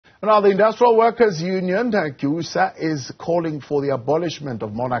Now, the Industrial Workers Union, GIWUSA, is calling for the abolishment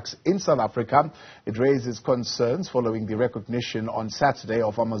of monarchs in South Africa. It raises concerns following the recognition on Saturday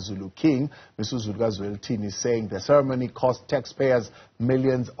of Zulu King Misuzulu kaZwelithini, saying the ceremony cost taxpayers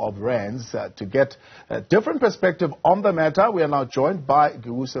millions of rands. To get a different perspective on the matter, we are now joined by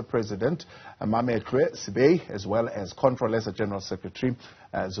GIWUSA President Mametlwe Sebei, as well as Controller General Secretary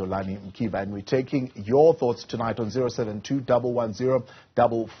Zolani Mkiva. And we're taking your thoughts tonight on 072-110-5584.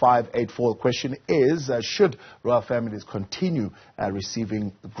 The question is, should royal families continue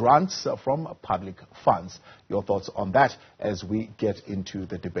receiving grants from public funds? Your thoughts on that as we get into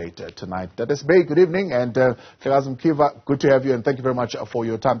the debate tonight. Dada Sebei, good evening, and Zolani Mkiva, good to have you, and thank you very much for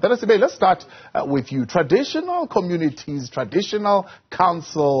your time. Dada Sebei, let's start with you. Traditional communities, traditional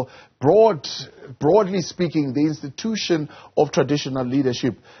council, broadly speaking, the institution of traditional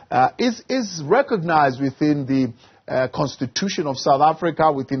leadership is recognized within the Constitution of South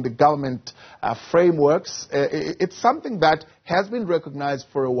Africa, within the government frameworks. It's something that has been recognized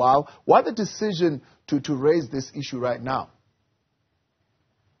for a while. Why the decision to raise this issue right now?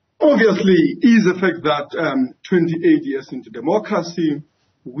 Obviously, is the fact that 28 years into democracy,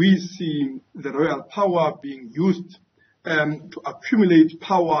 we see the royal power being used to accumulate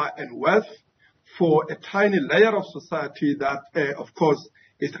power and wealth for a tiny layer of society that, of course,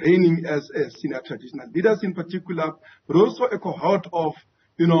 is reigning as senior traditional leaders in particular, but also a cohort of,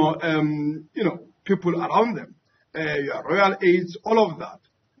 people around them, your royal aides, all of that.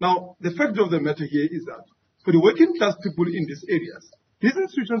 Now, the fact of the matter here is that for the working class people in these areas, these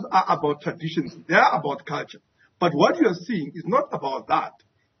institutions are about traditions, they are about culture. But what you are seeing is not about that.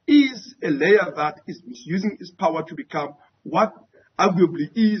 Is a layer that is misusing its power to become what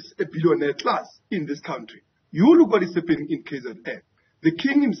arguably is a billionaire class in this country. You look what is happening in KZN. The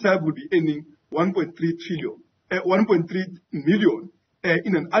king himself will be earning 1.3 million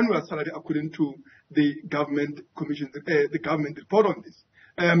in an annual salary according to the government commission, the government report on this.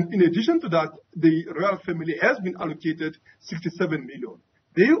 In addition to that, the royal family has been allocated 67 million.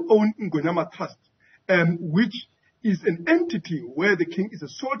 They own Ngonyama Trust, which is an entity where the king is a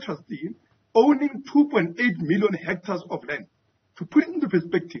sole trustee, owning 2.8 million hectares of land. To put it into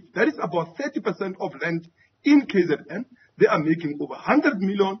perspective, that is about 30% of land in KZN. They are making over 100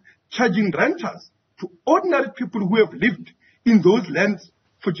 million, charging renters to ordinary people who have lived in those lands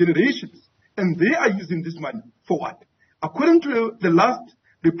for generations. And they are using this money for what? According to the last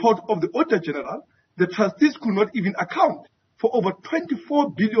report of the Auditor General, the trustees could not even account for over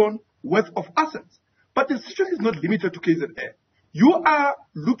 24 billion worth of assets. But the situation is not limited to KZN. You are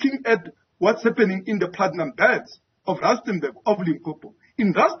looking at what's happening in the platinum belts of Rustenburg, of Limpopo.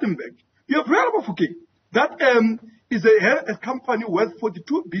 In Rustenburg, you have Royal Bafokeng. That is a company worth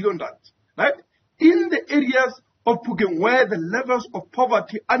 42 billion rands, right? In the areas of Pugeng where the levels of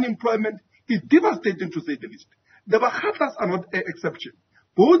poverty, unemployment is devastating, to say the least. The Bakhatlas are not an exception.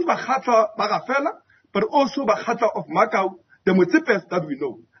 Both Bakhatla Bagafela, but also Bakhatla of Macau, the Motsepes that we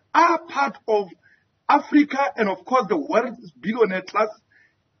know, are part of Africa and, of course, the world's billionaire class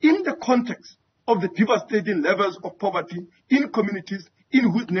in the context of the devastating levels of poverty in communities in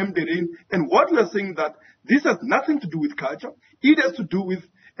whose name they reign. And what we are saying that this has nothing to do with culture. It has to do with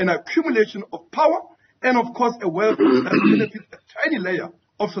an accumulation of power and, of course, a wealth that benefits a tiny layer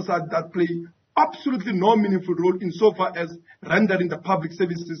of society that play absolutely no meaningful role insofar as rendering the public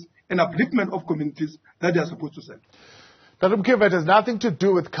services and upliftment of communities that they are supposed to serve. Dr. Mkiva, it has nothing to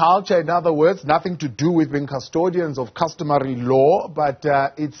do with culture, in other words, nothing to do with being custodians of customary law, but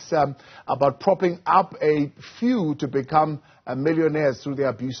it's about propping up a few to become millionaires through the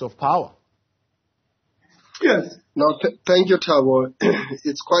abuse of power. Yes. Now, thank you, Thabo.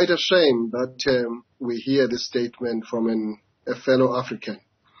 It's quite a shame that we hear this statement from a fellow African.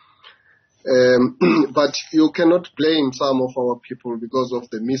 But you cannot blame some of our people because of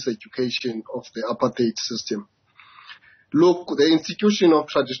the miseducation of the apartheid system. Look, the institution of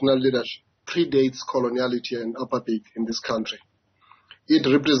traditional leadership predates coloniality and apartheid in this country. It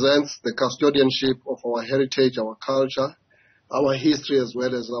represents the custodianship of our heritage, our culture, our history, as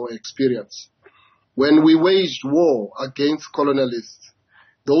well as our experience. When we waged war against colonialists,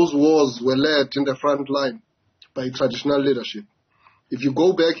 those wars were led in the front line by traditional leadership. If you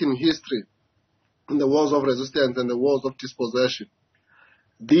go back in history, in the wars of resistance and the wars of dispossession,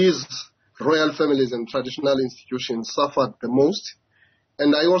 these royal families and traditional institutions suffered the most.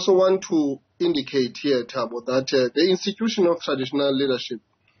 And I also want to indicate here, Thabo, that the institution of traditional leadership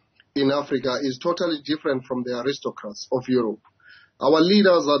in Africa is totally different from the aristocrats of Europe. Our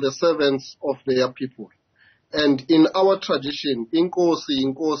leaders are the servants of their people. And in our tradition, inkosi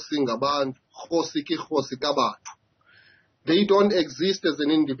ngabantu, khosi ki khosi kabantu. They don't exist as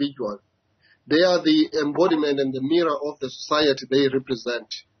an individual. They are the embodiment and the mirror of the society they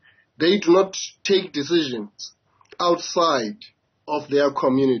represent. They do not take decisions outside of their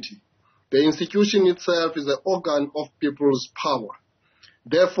community. The institution itself is an organ of people's power.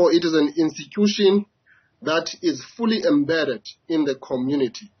 Therefore, it is an institution that is fully embedded in the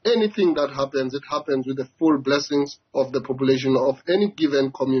community. Anything that happens, it happens with the full blessings of the population of any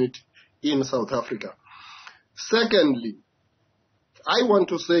given community in South Africa. Secondly, I want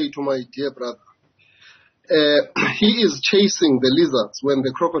to say to my dear brother, he is chasing the lizards when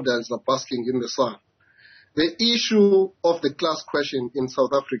the crocodiles are basking in the sun. The issue of the class question in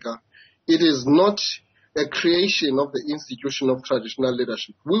South Africa, it is not a creation of the institution of traditional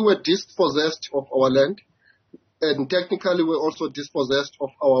leadership. We were dispossessed of our land, and technically we're also dispossessed of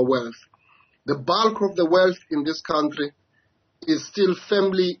our wealth. The bulk of the wealth in this country is still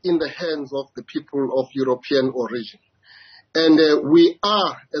firmly in the hands of the people of European origin. And we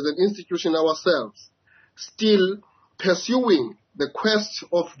are, as an institution ourselves, still pursuing the quest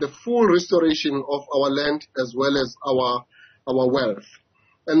of the full restoration of our land as well as our wealth.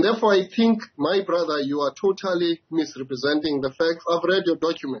 And therefore, I think, my brother, you are totally misrepresenting the facts. I've read your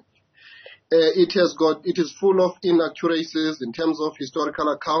document. It is full of inaccuracies in terms of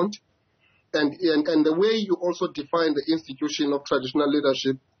historical account, and the way you also define the institution of traditional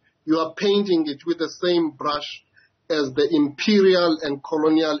leadership, you are painting it with the same brush as the imperial and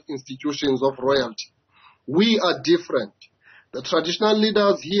colonial institutions of royalty. We are different. The traditional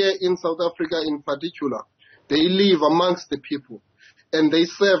leaders here in South Africa in particular, they live amongst the people and they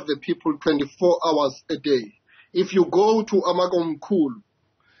serve the people 24 hours a day. If you go to Amakomkhulu,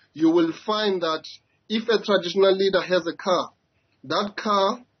 you will find that if a traditional leader has a car, that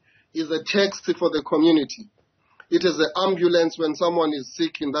car is a taxi for the community. It is an ambulance when someone is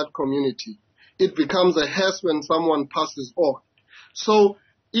sick in that community. It becomes a hearse when someone passes on. So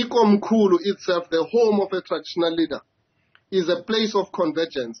Ikomkhulu itself, the home of a traditional leader, is a place of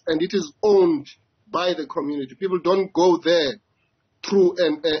convergence, and it is owned by the community. People don't go there through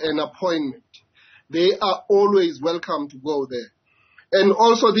an appointment. They are always welcome to go there. And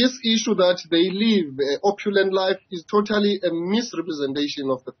also this issue that they live an opulent life is totally a misrepresentation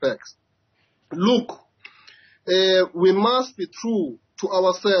of the facts. Look, we must be true to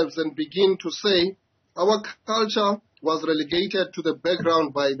ourselves and begin to say our culture was relegated to the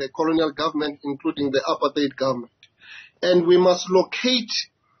background by the colonial government, including the apartheid government. And we must locate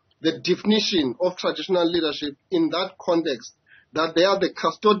the definition of traditional leadership in that context, that they are the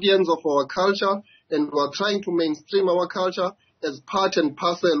custodians of our culture and we are trying to mainstream our culture as part and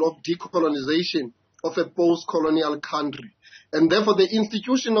parcel of decolonization of a post-colonial country. And therefore the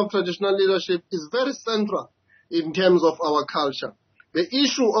institution of traditional leadership is very central in terms of our culture. The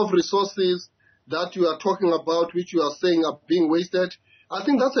issue of resources that you are talking about, which you are saying are being wasted, I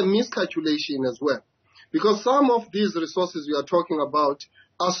think that's a miscalculation as well. Because some of these resources you are talking about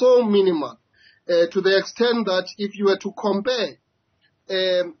are so minimal to the extent that if you were to compare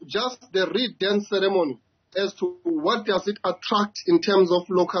just the reed dance ceremony as to what does it attract in terms of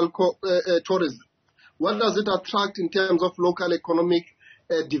local tourism, what does it attract in terms of local economic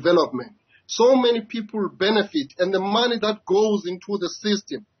development. So many people benefit, and the money that goes into the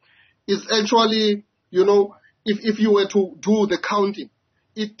system is actually, you know, if you were to do the counting,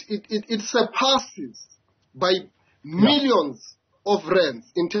 it surpasses by millions of rands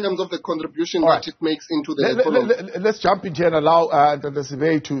in terms of the contribution that it makes into the economy. Let's jump in here and allow the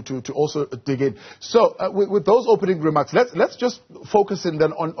Sebei to also dig in. So with those opening remarks, let's just focus in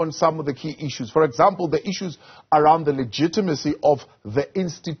then on some of the key issues. For example, the issues around the legitimacy of the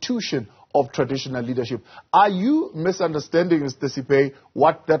institution of traditional leadership. Are you misunderstanding, Mr. Sebei,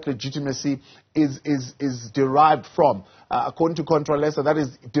 what that legitimacy is derived from? According to Contralesa, that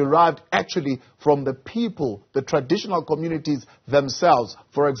is derived actually from the people, the traditional communities themselves.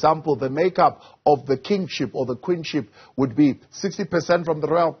 For example, the makeup of the kingship or the queenship would be 60% from the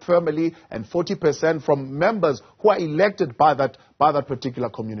royal family and 40% from members who are elected by that particular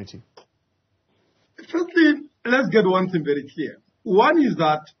community. Firstly, let's get one thing very clear. One is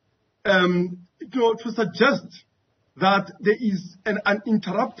that to suggest that there is an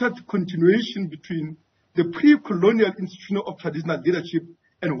uninterrupted continuation between the pre-colonial institution of traditional leadership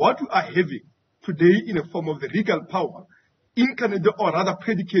and what we are having today in a form of the regal power, incarnated or rather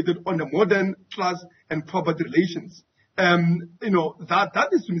predicated on the modern class and property relations, that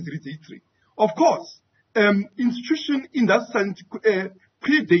is misreading. Of course, institution in that sense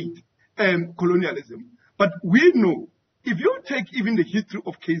predate colonialism, but we know, if you take even the history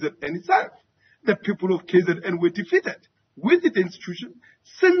of KZN itself, the people of KZN were defeated with the institution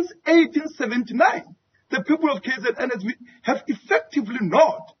since 1879. the people of KZN have effectively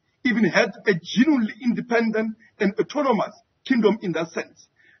not even had a genuinely independent and autonomous kingdom in that sense.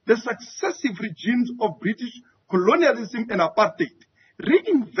 The successive regimes of British colonialism and apartheid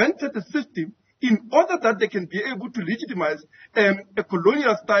reinvented the system in order that they can be able to legitimize a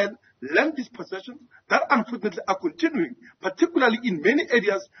colonial-style land dispossession that unfortunately are continuing, particularly in many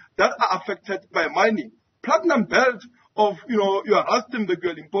areas that are affected by mining. Platinum belt of, you are Rustem, the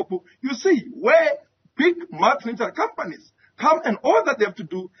girl in Popo, you see where big multinational companies come and all that they have to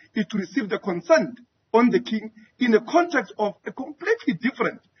do is to receive the consent on the king in the context of a completely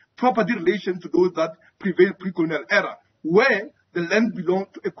different property relation to those that prevailed pre-colonial era, where the land belonged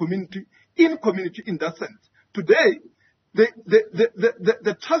to a community in that sense. Today,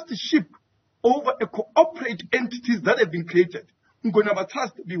 the trusteeship over a cooperate entities that have been created, Ngonaba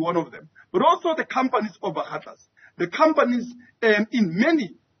Trust be one of them, but also the companies of Bahatas, the companies in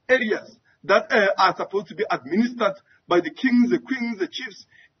many areas that are supposed to be administered by the kings, the queens, the chiefs,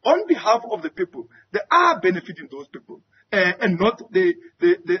 on behalf of the people. They are benefiting those people and not the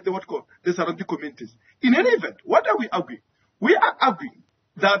surrounding communities. In any event, what are we arguing? We are arguing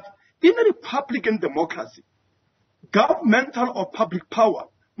that in a Republican democracy, governmental or public power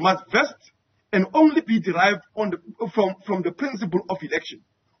must vest and only be derived from the principle of election.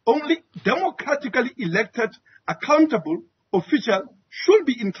 Only democratically elected, accountable officials should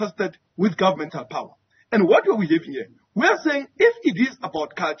be entrusted with governmental power. And what are we having here? We are saying if it is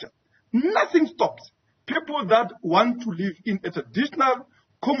about culture, nothing stops people that want to live in a traditional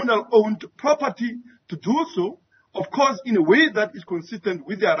communal-owned property to do so, of course, in a way that is consistent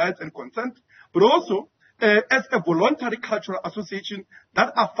with their rights and consent, but also as a voluntary cultural association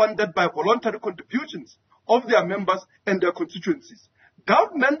that are funded by voluntary contributions of their members and their constituencies.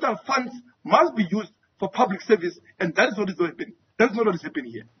 Governmental funds must be used for public service, and that is what is happening. That's not what is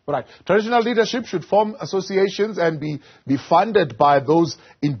happening here. Right. Traditional leadership should form associations and be funded by those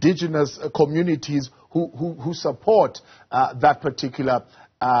indigenous communities who support that particular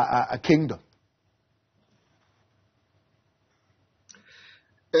kingdom.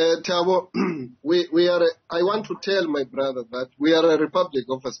 Tabo, I want to tell my brother that we are a republic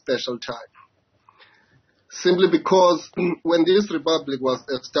of a special type. Simply because when this republic was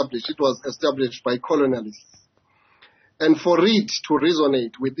established, it was established by colonialists. And for it to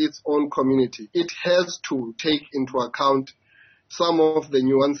resonate with its own community, it has to take into account some of the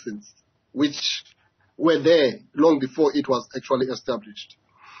nuances which were there long before it was actually established.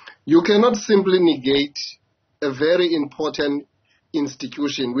 You cannot simply negate a very important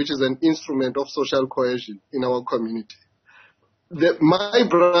institution, which is an instrument of social cohesion in our community. My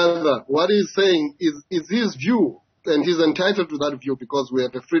brother, what he's saying is his view, and he's entitled to that view because we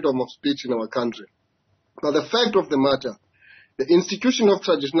have a freedom of speech in our country. But the fact of the matter, the institution of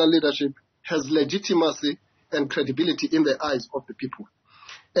traditional leadership has legitimacy and credibility in the eyes of the people.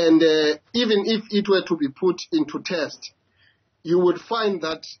 And even if it were to be put into test, you would find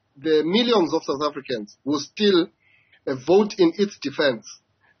that the millions of South Africans will still vote in its defense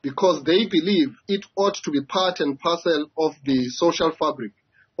because they believe it ought to be part and parcel of the social fabric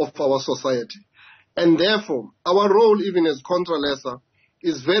of our society. And therefore, our role, even as Contralesa,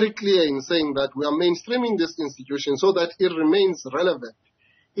 is very clear in saying that we are mainstreaming this institution so that it remains relevant,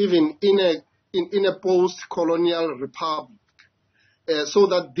 even in a post-colonial republic, so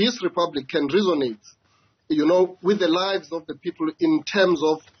that this republic can resonate, with the lives of the people in terms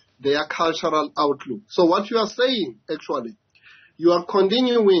of their cultural outlook. So what you are saying, actually, you are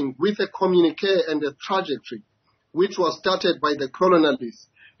continuing with a communique and a trajectory which was started by the colonialists,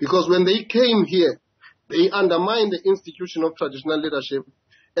 because when they came here, they undermined the institution of traditional leadership,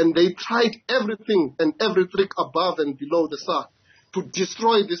 and they tried everything and every trick above and below the sun to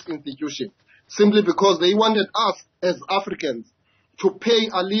destroy this institution, simply because they wanted us as Africans to pay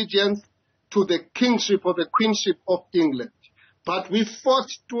allegiance to the kingship or the queenship of England. But we fought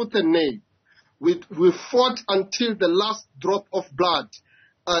tooth and nail. We fought until the last drop of blood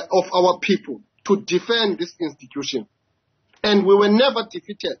of our people to defend this institution. And we were never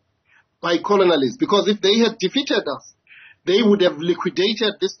defeated by colonialists, because if they had defeated us, they would have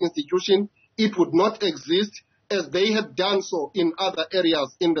liquidated this institution. It would not exist as they had done so in other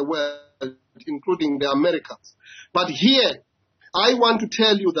areas in the world, including the Americas. But here, I want to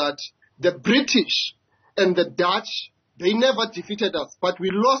tell you that the British and the Dutch, they never defeated us, but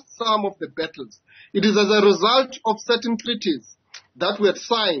we lost some of the battles. It is as a result of certain treaties that were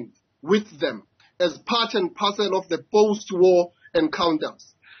signed with them as part and parcel of the post-war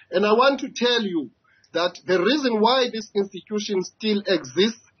encounters. And I want to tell you that the reason why this institution still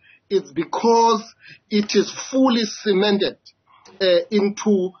exists is because it is fully cemented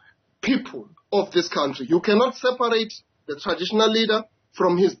into people of this country. You cannot separate the traditional leader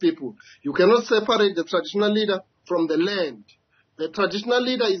from his people. You cannot separate the traditional leader from the land. The traditional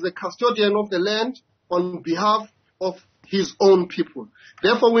leader is the custodian of the land on behalf of his own people.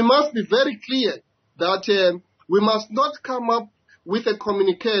 Therefore, we must be very clear that we must not come up with a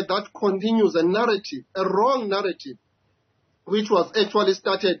communique that continues a narrative, a wrong narrative, which was actually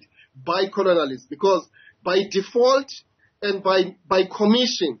started by colonialists, because by default and by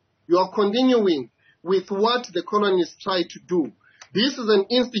commission, you are continuing with what the colonists tried to do. This is an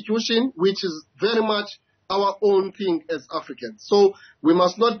institution which is very much our own thing as Africans. So we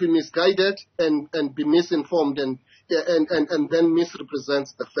must not be misguided and be misinformed and then misrepresent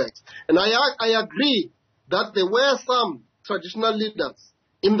the facts. And I agree that there were some traditional leaders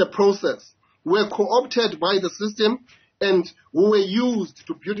in the process who were co-opted by the system and who were used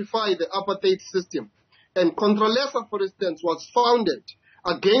to beautify the apartheid system. And Controlesa, for instance, was founded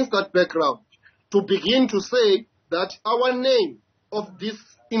against that background to begin to say that our name of this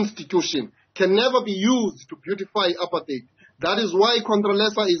institution can never be used to beautify apartheid. That is why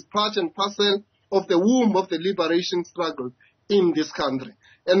Controlesa is part and parcel of the womb of the liberation struggle in this country.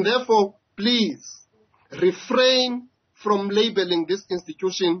 And therefore, please refrain from labeling this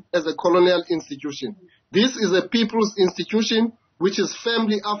institution as a colonial institution. This is a people's institution which is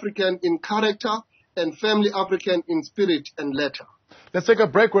firmly African in character and firmly African in spirit and letter. Let's take a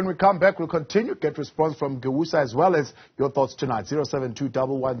break. When we come back, we'll continue to get response from GIWUSA as well as your thoughts tonight.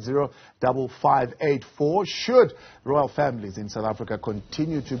 072-110-5584. Should royal families in South Africa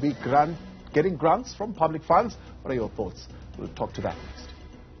continue to be getting grants from public funds? What are your thoughts? We'll talk to that next.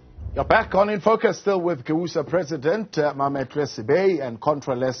 You're back on In Focus, still with GIWUSA President Mametlwe Sebei and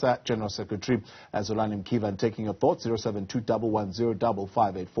Controlesa General Secretary Zolani Mkiva, and taking your thoughts.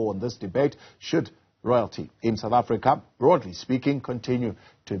 072-110-5584 on this debate. Should royalty in South Africa, broadly speaking, continue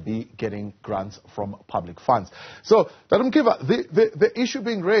to be getting grants from public funds? So, Dr. Mkiva, the issue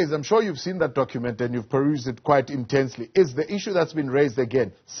being raised, I'm sure you've seen that document and you've perused it quite intensely, is the issue that's been raised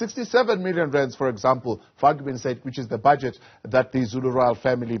again. 67 million rands, for example, for argument's sake, which is the budget that the Zulu royal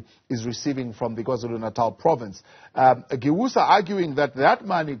family is receiving from the KwaZulu-Natal province. GIWUSA arguing that that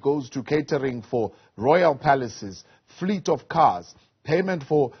money goes to catering for royal palaces, fleet of cars, payment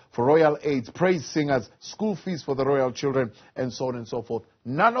for royal aids, praise singers, school fees for the royal children, and so on and so forth.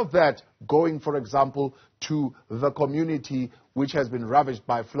 None of that going, for example, to the community which has been ravaged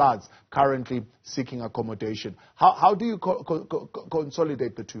by floods, currently seeking accommodation. How do you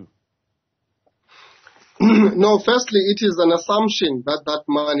consolidate the two? No, firstly, it is an assumption that that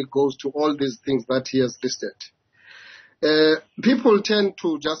money goes to all these things that he has listed. People tend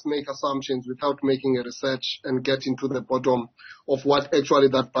to just make assumptions without making a research and getting to the bottom of what actually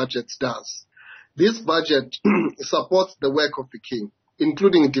that budget does. This budget supports the work of the king,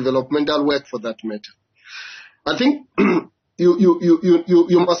 including developmental work for that matter. I think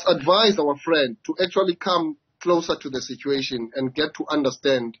you must advise our friend to actually come closer to the situation and get to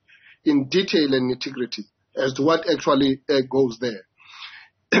understand in detail and integrity as to what actually goes there.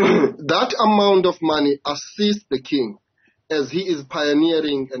 That amount of money assists the king as he is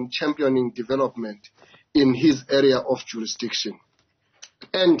pioneering and championing development in his area of jurisdiction.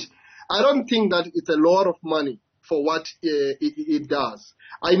 And I don't think that it's a lot of money for what it does.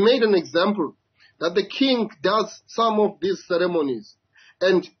 I made an example that the king does some of these ceremonies.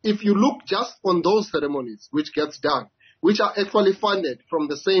 And if you look just on those ceremonies which gets done, which are actually funded from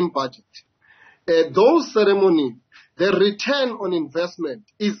the same budget, those ceremonies, the return on investment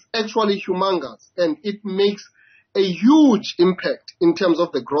is actually humongous, and it makes a huge impact in terms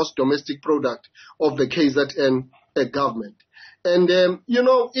of the gross domestic product of the KZN government. And,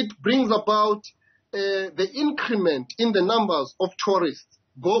 it brings about the increment in the numbers of tourists,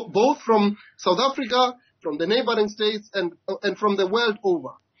 both from South Africa, from the neighboring states, and from the world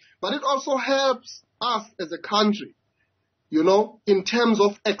over. But it also helps us as a country, in terms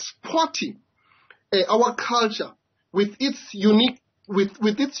of exporting our culture with its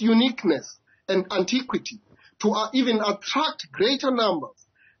uniqueness and antiquity, to even attract greater numbers.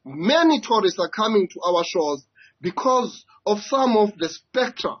 Many tourists are coming to our shores because of some of the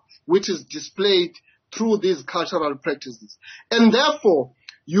spectra which is displayed through these cultural practices. And therefore,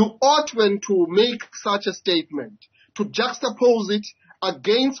 you ought, when to make such a statement, to juxtapose it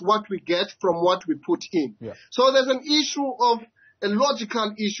against what we get from what we put in. Yeah. So there's a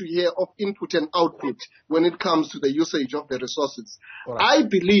logical issue here of input and output when it comes to the usage of the resources. Right. I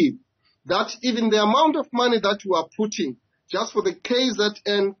believe that even the amount of money that we are putting just for the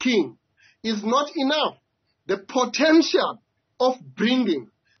KZN king is not enough. The potential of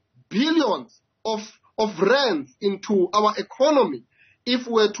bringing billions of rands into our economy if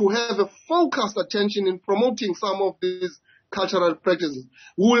we're to have a focused attention in promoting some of these cultural practices,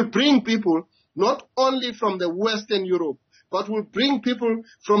 we will bring people not only from the Western Europe, but we'll bring people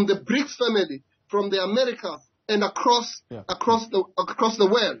from the BRICS family, from the Americas, and across the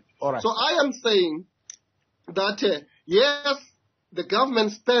world. All right. So I am saying that, yes, the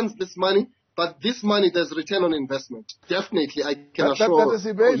government spends this money, but this money, there's return on investment. Definitely, I can assure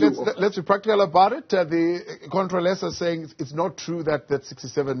you. Let's be practical about it. The controllers are saying it's not true that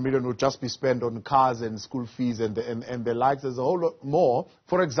 67 million would just be spent on cars and school fees and the likes. There's a whole lot more.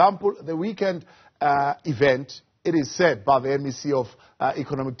 For example, the weekend event, it is said by the MEC of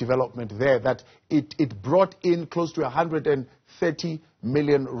Economic Development there that it brought in close to 130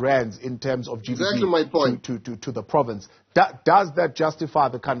 million rands in terms of GDP. Exactly my point. To the province. Does that justify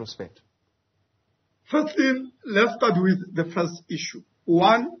the kind of spend? First thing, let's start with the first issue.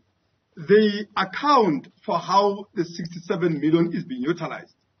 One, the account for how the 67 million is being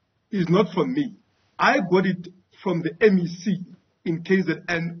utilized is not from me. I got it from the MEC in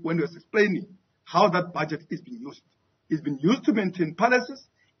KZN when he was explaining how that budget is being used. It's been used to maintain palaces,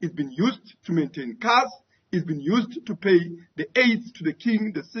 it's been used to maintain cars, it's been used to pay the aids to the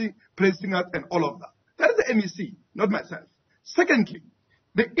king, the praise singers, and all of that. That is the MEC, not myself. Secondly,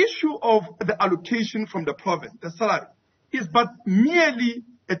 the issue of the allocation from the province, the salary, is but merely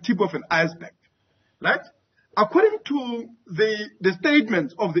a tip of an iceberg, right? According to the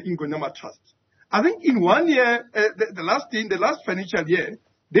statements of the Ingonyama Trust, I think in 1 year, the last financial year,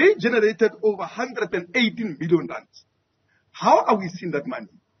 they generated over 118 million rands. How are we seeing that money?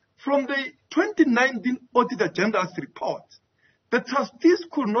 From the 2019 Auditor General's report, the trustees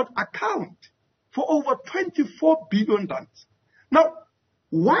could not account for over 24 billion rands. Now,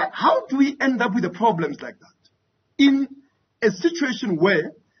 how do we end up with the problems like that? In a situation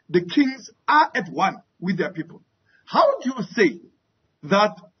where the kings are at one with their people. How do you say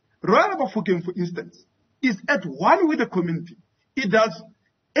that Royal Bafokeng, for instance, is at one with the community? It does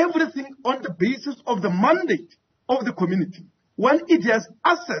everything on the basis of the mandate of the community when it has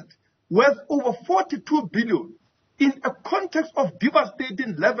assets worth over 42 billion in a context of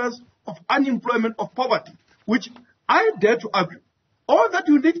devastating levels of unemployment, of poverty, which I dare to argue. All that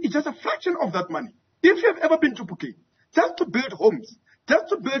you need is just a fraction of that money. If you have ever been to Phuket, just to build homes, just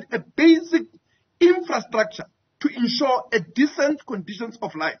to build a basic infrastructure to ensure a decent conditions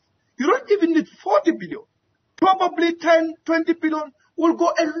of life, you don't even need 40 billion. Probably 10, 20 billion will go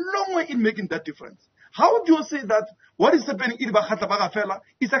a long way in making that difference. How do you say that what is happening in Bakhatabagafela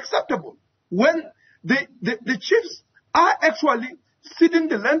is acceptable when the chiefs are actually ceding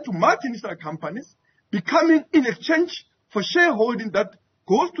the land to multinational companies, becoming in exchange for shareholding that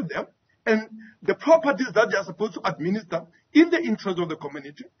goes to them and the properties that they are supposed to administer in the interest of the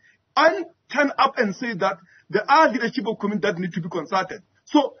community, and turn up and say that there are leadership of community that need to be consulted.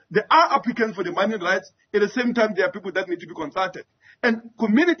 So there are applicants for the mining rights. At the same time, there are people that need to be consulted. And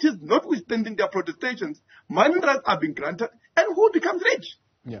communities, notwithstanding their protestations, mining rights are being granted. And who becomes rich?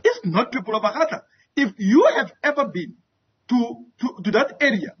 Yeah. It's not people of Bahata. If you have ever been to that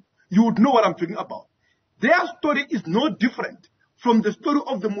area, you would know what I'm talking about. Their story is no different from the story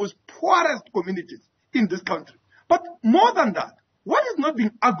of the most poorest communities in this country. But more than that, what is not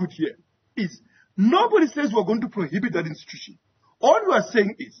being argued here is nobody says we're going to prohibit that institution. All we are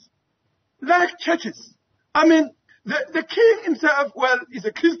saying is, like churches, I mean, the king himself, well, is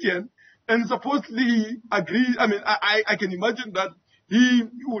a Christian and supposedly agrees. I mean, I can imagine that he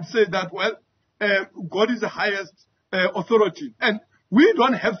would say that, well, God is the highest authority. And we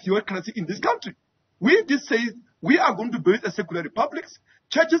don't have theocracy in this country. We just say we are going to build a secular republic.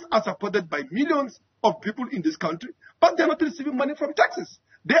 Churches are supported by millions of people in this country, but they're not receiving money from taxes.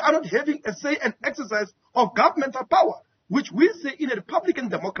 They are not having a say and exercise of governmental power, which we say in a Republican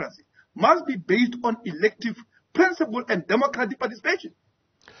democracy must be based on elective principle and democratic participation.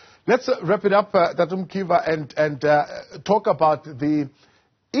 Let's wrap it up, Zolani Mkiva, and talk about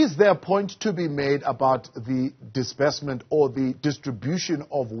is there a point to be made about the disbursement or the distribution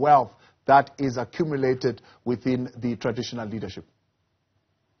of wealth that is accumulated within the traditional leadership?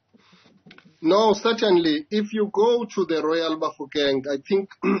 No, certainly. If you go to the Royal Bafokeng, I think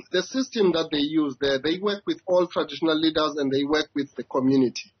the system that they use there, they work with all traditional leaders and they work with the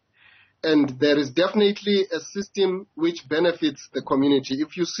community. And there is definitely a system which benefits the community.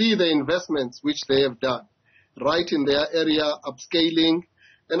 If you see the investments which they have done, right in their area, upscaling,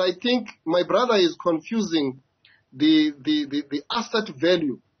 and I think my brother is confusing the asset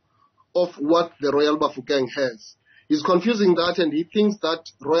value of what the Royal Bafokeng has. He's confusing that, and he thinks that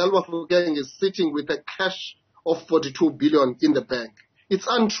Royal Bafokeng is sitting with a cash of 42 billion in the bank. It's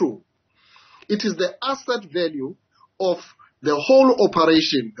untrue. It is the asset value of the whole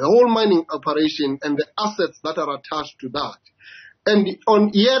operation, the whole mining operation and the assets that are attached to that. And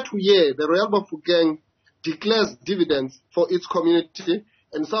on year to year, the Royal Bafokeng declares dividends for its community,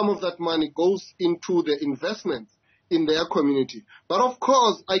 and some of that money goes into the investments in their community. But of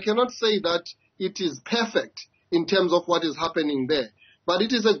course, I cannot say that it is perfect in terms of what is happening there. But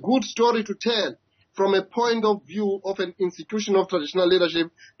it is a good story to tell from a point of view of an institution of traditional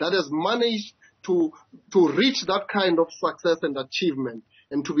leadership that has managed to reach that kind of success and achievement,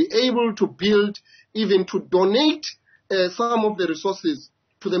 and to be able to build, even to donate some of the resources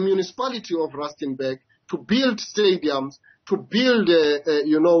to the municipality of Rustenburg, to build stadiums, to build,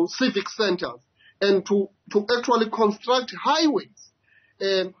 civic centers, and to actually construct highways.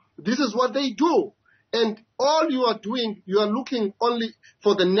 This is what they do. And all you are doing, you are looking only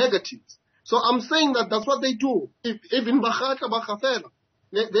for the negatives. So I'm saying that that's what they do. Even Bakhatla,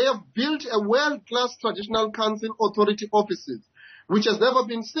 they have built a world-class traditional council authority offices, which has never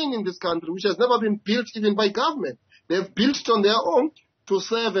been seen in this country, which has never been built even by government. They've built it on their own to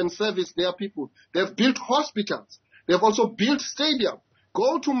serve and service their people. They've built hospitals. They've also built stadiums.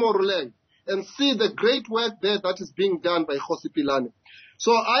 Go to Moruleng and see the great work there that is being done by Josipilane.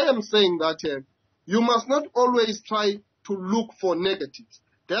 So I am saying that you must not always try to look for negatives.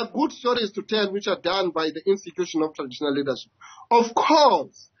 There are good stories to tell which are done by the institution of traditional leadership. Of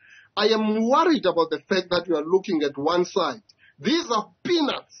course, I am worried about the fact that you are looking at one side. These are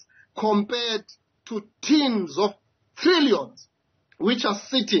peanuts compared to tens of trillions which are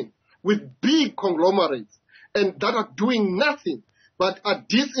sitting with big conglomerates and that are doing nothing but are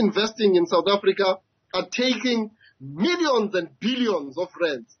disinvesting in South Africa, are taking millions and billions of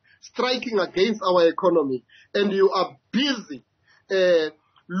rands, striking against our economy, and you are busy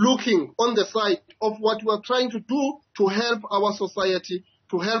looking on the side of what we are trying to do to help our society,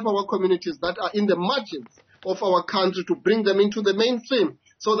 to help our communities that are in the margins of our country, to bring them into the mainstream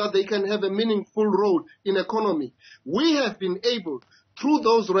so that they can have a meaningful role in economy. We have been able, through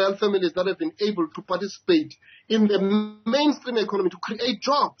those royal families that have been able to participate in the mainstream economy, to create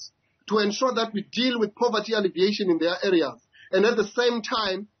jobs, to ensure that we deal with poverty alleviation in their areas, and at the same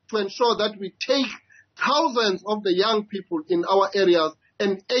time to ensure that we take thousands of the young people in our areas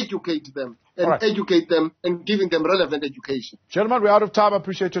and educate them, and giving them relevant education. Gentlemen, we're out of time. I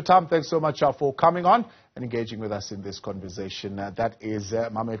appreciate your time. Thanks so much for coming on and engaging with us in this conversation. That is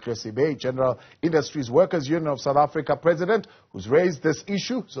Mametlwe Sebei, General Industries Workers Union of South Africa President, who's raised this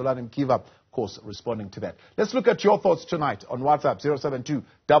issue. Zolani Mkiva, of course, responding to that. Let's look at your thoughts tonight on WhatsApp,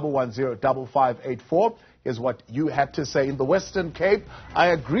 072-110-5584. Here's what you had to say. In the Western Cape, I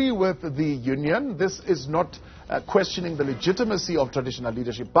agree with the union. This is not questioning the legitimacy of traditional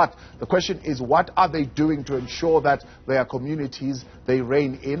leadership, but the question is, what are they doing to ensure that their communities they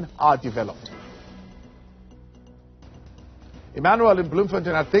reign in are developed? Emmanuel in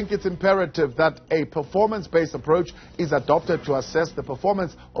Bloemfontein, I think it's imperative that a performance-based approach is adopted to assess the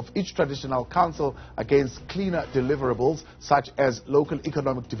performance of each traditional council against cleaner deliverables such as local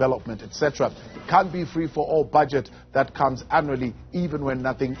economic development, etc. It can't be free-for-all budget that comes annually even when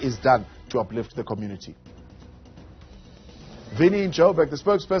nothing is done to uplift the community. Vinnie in Joburg, the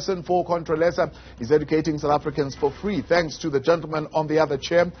spokesperson for Controlesa, is educating South Africans for free. Thanks to the gentleman on the other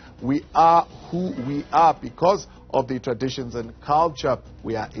chair, we are who we are because of the traditions and culture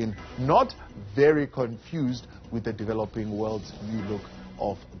we are in. Not very confused with the developing world's new look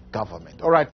of government. All right.